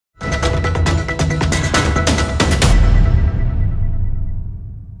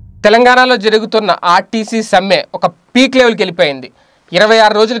తెలంగాణలో జరుగుతున్న ఆర్టీసీ సమ్మె ఒక పీక్ లెవెల్కి వెళ్ళిపోయింది.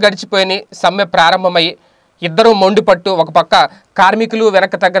 26 రోజులు గడిచిపోయినాయి సమ్మె ప్రారంభమయ్యి. ఇద్దరు మొండిపట్టు, ఒక పక్క కార్మికులు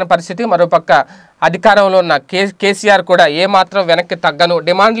వెనక్కి తగ్గని పరిస్థితి, మరోపక్క అధికారంలో ఉన్న కేసీఆర్ కూడా ఏమాత్రం వెనక్కి తగ్గను,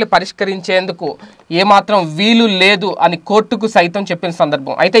 డిమాండ్లు పరిష్కరించేందుకు ఏమాత్రం వీలు లేదు అని కోర్టుకు సైతం చెప్పిన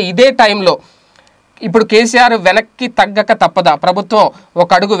సందర్భం. అయితే ఇదే టైంలో ఇప్పుడు కేసీఆర్ వెనక్కి తగ్గక తప్పదా, ప్రభుత్వం ఒక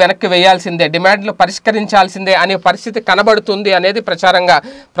అడుగు వెనక్కి వేయాల్సిందే, డిమాండ్లు పరిష్కరించాల్సిందే అనే పరిస్థితి కనబడుతుంది అనేది ప్రచారంగా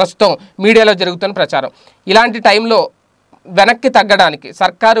ప్రస్తుతం మీడియాలో జరుగుతున్న ప్రచారం. ఇలాంటి టైంలో వెనక్కి తగ్గడానికి,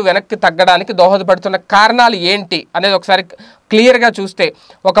 సర్కారు వెనక్కి తగ్గడానికి దోహదపడుతున్న కారణాలు ఏంటి అనేది ఒకసారి క్లియర్గా చూస్తే,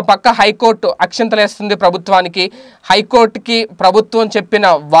 ఒక పక్క హైకోర్టు అక్షింతలేస్తుంది ప్రభుత్వానికి. హైకోర్టుకి ప్రభుత్వం చెప్పిన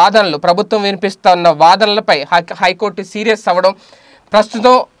వాదనలు, ప్రభుత్వం వినిపిస్తున్న వాదనలపై హైకోర్టు సీరియస్ అవ్వడం,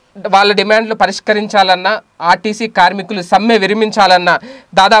 ప్రస్తుతం వాళ్ళ డిమాండ్లు పరిష్కరించాలన్నా, ఆర్టీసీ కార్మికులు సమ్మె విరమించాలన్నా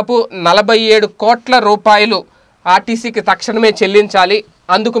దాదాపు 47 కోట్ల రూపాయలు ఆర్టీసీకి తక్షణమే చెల్లించాలి,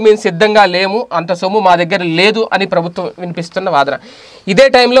 అందుకు మేము సిద్ధంగా లేము, అంత సొమ్ము మా దగ్గర లేదు అని ప్రభుత్వం వినిపిస్తున్న వాదన. ఇదే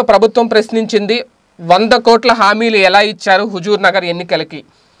టైంలో ప్రభుత్వం ప్రశ్నించింది, 100 కోట్ల హామీలు ఎలా ఇచ్చారు హుజూర్ నగర్ ఎన్నికలకి,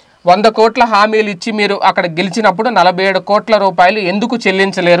 100 కోట్ల హామీలు ఇచ్చి మీరు అక్కడ గెలిచినప్పుడు 47 కోట్ల రూపాయలు ఎందుకు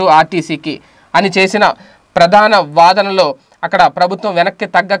చెల్లించలేరు ఆర్టీసీకి అని చేసిన ప్రధాన వాదనలో అక్కడ ప్రభుత్వం వెనక్కి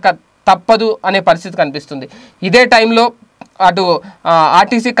తగ్గక తప్పదు అనే పరిస్థితి కనిపిస్తుంది. ఇదే టైంలో అటు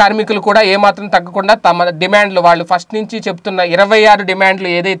ఆర్టీసీ కార్మికులు కూడా ఏమాత్రం తగ్గకుండా తమ డిమాండ్లు, వాళ్ళు ఫస్ట్ నుంచి చెప్తున్న 26 డిమాండ్లు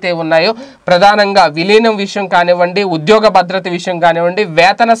ఏదైతే ఉన్నాయో, ప్రధానంగా విలీనం విషయం కానివ్వండి, ఉద్యోగ భద్రత విషయం కానివ్వండి,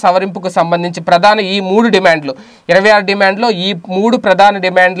 వేతన సవరింపుకు సంబంధించి ప్రధాన ఈ 3 డిమాండ్లు, 26 డిమాండ్లో ఈ 3 ప్రధాన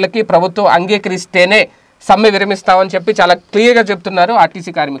డిమాండ్లకి ప్రభుత్వం అంగీకరిస్తేనే సమ్మె విరమిస్తామని చెప్పి చాలా క్లియర్గా చెప్తున్నారు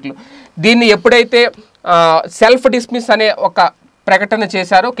ఆర్టీసీ కార్మికులు. దీన్ని ఎప్పుడైతే సెల్ఫ్ డిస్మిస్ అనే ఒక ప్రకటన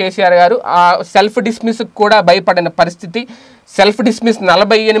చేశారో కేసీఆర్ గారు, ఆ సెల్ఫ్ డిస్మిస్కి కూడా భయపడిన పరిస్థితి. సెల్ఫ్ డిస్మిస్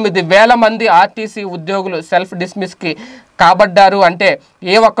 48,000 మంది ఆర్టీసీ ఉద్యోగులు సెల్ఫ్ డిస్మిస్కి కాబడ్డారు అంటే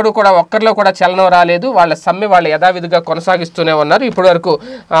ఒక్కరిలో కూడా చలనం రాలేదు. వాళ్ళ సమ్మె వాళ్ళు యథావిధిగా కొనసాగిస్తూనే ఉన్నారు. ఇప్పటి వరకు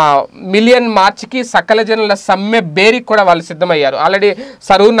మిలియన్ మార్చికి సకల జనుల సమ్మె బేరికి కూడా వాళ్ళు సిద్ధమయ్యారు. ఆల్రెడీ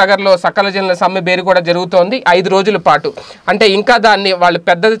సరూర్ నగర్లో సకల జనుల సమ్మె బేరి కూడా జరుగుతోంది 5 రోజుల పాటు. అంటే ఇంకా దాన్ని వాళ్ళు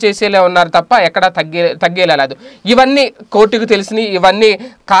పెద్దది చేసేలా ఉన్నారు తప్ప ఎక్కడా తగ్గేలా లేదు. ఇవన్నీ కోర్టుకు తెలిసినాయి, ఇవన్నీ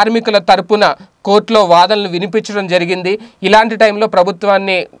కార్మికుల తరపున కోర్టులో వాదనలు వినిపించడం జరిగింది. ఇలాంటి టైంలో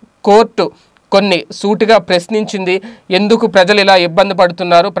ప్రభుత్వాన్ని కోర్టు కొన్ని సూటిగా ప్రశ్నించింది. ఎందుకు ప్రజలు ఇలా ఇబ్బంది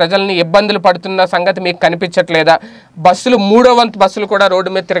పడుతున్నారు, ప్రజల్ని ఇబ్బందులు పడుతున్న సంగతి మీకు కనిపించట్లేదా, బస్సులు 3వ వంతు బస్సులు కూడా రోడ్డు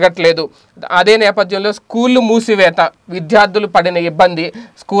మీద తిరగట్లేదు, అదే నేపథ్యంలో స్కూళ్ళు మూసివేత, విద్యార్థులు పడిన ఇబ్బంది,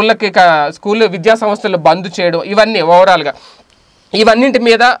 స్కూళ్ళు విద్యా సంస్థలు బంద్ చేయడం, ఇవన్నీ ఓవరాల్గా ఇవన్నింటి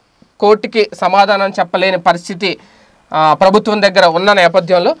మీద కోర్టుకి సమాధానం చెప్పలేని పరిస్థితి ప్రభుత్వం దగ్గర ఉన్న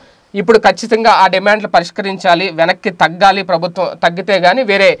నేపథ్యంలో ఇప్పుడు ఖచ్చితంగా ఆ డిమాండ్లు పరిష్కరించాలి, వెనక్కి తగ్గాలి, ప్రభుత్వం తగ్గితే కానీ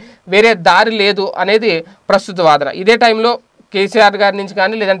వేరే దారి లేదు అనేది ప్రస్తుత వాదన. ఇదే టైంలో కేసీఆర్ గారి నుంచి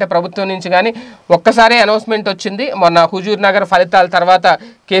కానీ లేదంటే ప్రభుత్వం నుంచి కానీ ఒక్కసారి అనౌన్స్మెంట్ వచ్చింది. మొన్న హుజూర్ నగర్ ఫలితాల తర్వాత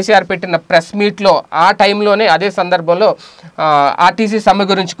కేసీఆర్ పెట్టిన ప్రెస్ మీట్లో ఆ టైంలోనే అదే సందర్భంలో ఆర్టీసీ సమ్మె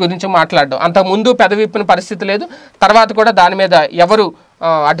గురించి మాట్లాడడం, అంతకుముందు పెదవిప్పిన పరిస్థితి లేదు. తర్వాత కూడా దాని మీద ఎవరు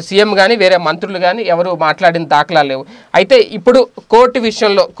అటు సీఎం కానీ వేరే మంత్రులు కానీ ఎవరు మాట్లాడిన దాఖలా లేవు. అయితే ఇప్పుడు కోర్టు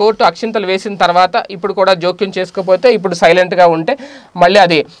విషయంలో కోర్టు అక్షింతలు వేసిన తర్వాత ఇప్పుడు కూడా జోక్యం చేసుకోకపోతే, ఇప్పుడు సైలెంట్గా ఉంటే మళ్ళీ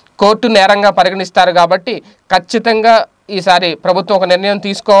అది కోర్టు నేరంగా పరిగణిస్తారు. కాబట్టి ఖచ్చితంగా ఈసారి ప్రభుత్వం ఒక నిర్ణయం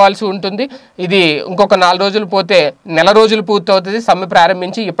తీసుకోవాల్సి ఉంటుంది. ఇది ఇంకొక 4 రోజులు పోతే నెల రోజులు పూర్తవుతుంది సమ్మె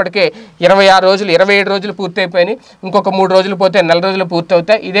ప్రారంభించి. ఇప్పటికే 26 రోజులు 27 రోజులు పూర్తయిపోయినాయి. ఇంకొక 3 రోజులు పోతే నెల రోజులు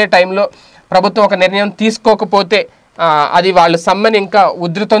పూర్తవుతాయి. ఇదే టైంలో ప్రభుత్వం ఒక నిర్ణయం తీసుకోకపోతే అది వాళ్ళు సమ్మెని ఇంకా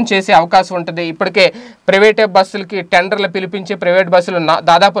ఉధృతం చేసే అవకాశం ఉంటుంది. ఇప్పటికే ప్రైవేట్ బస్సులకి టెండర్లు పిలిపించి ప్రైవేట్ బస్సులు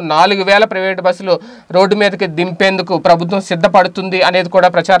దాదాపు 4,000 ప్రైవేట్ బస్సులు రోడ్డు మీదకి దింపేందుకు ప్రభుత్వం సిద్ధపడుతుంది అనేది కూడా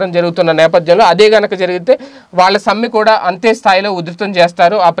ప్రచారం జరుగుతున్న నేపథ్యంలో, అదే కనుక జరిగితే వాళ్ళ సమ్మె కూడా అంతే స్థాయిలో ఉధృతం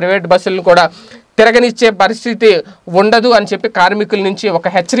చేస్తారు. ఆ ప్రైవేట్ బస్సులను కూడా తిరగనిచ్చే పరిస్థితి ఉండదు అని చెప్పి కార్మికుల నుంచి ఒక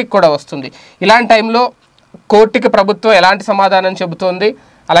హెచ్చరిక కూడా వస్తుంది. ఇలాంటి టైంలో కోర్టుకి ప్రభుత్వం ఎలాంటి సమాధానం చెబుతోంది,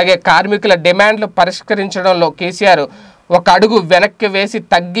 అలాగే కార్మికుల డిమాండ్లు పరిష్కరించడంలో కేసీఆర్ ఒక అడుగు వెనక్కి వేసి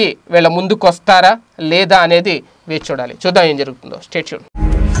తగ్గి వీళ్ళ ముందుకు వస్తారా లేదా అనేది వేచి చూడాలి. చూద్దాం ఏం జరుగుతుందో. Stay tune.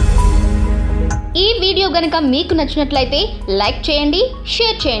 ఈ వీడియో గనుక మీకు నచ్చినట్లయితే లైక్ చేయండి,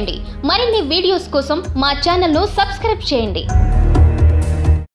 షేర్ చేయండి. మరిన్ని వీడియోస్ కోసం మా ఛానల్ను సబ్స్క్రైబ్ చేయండి.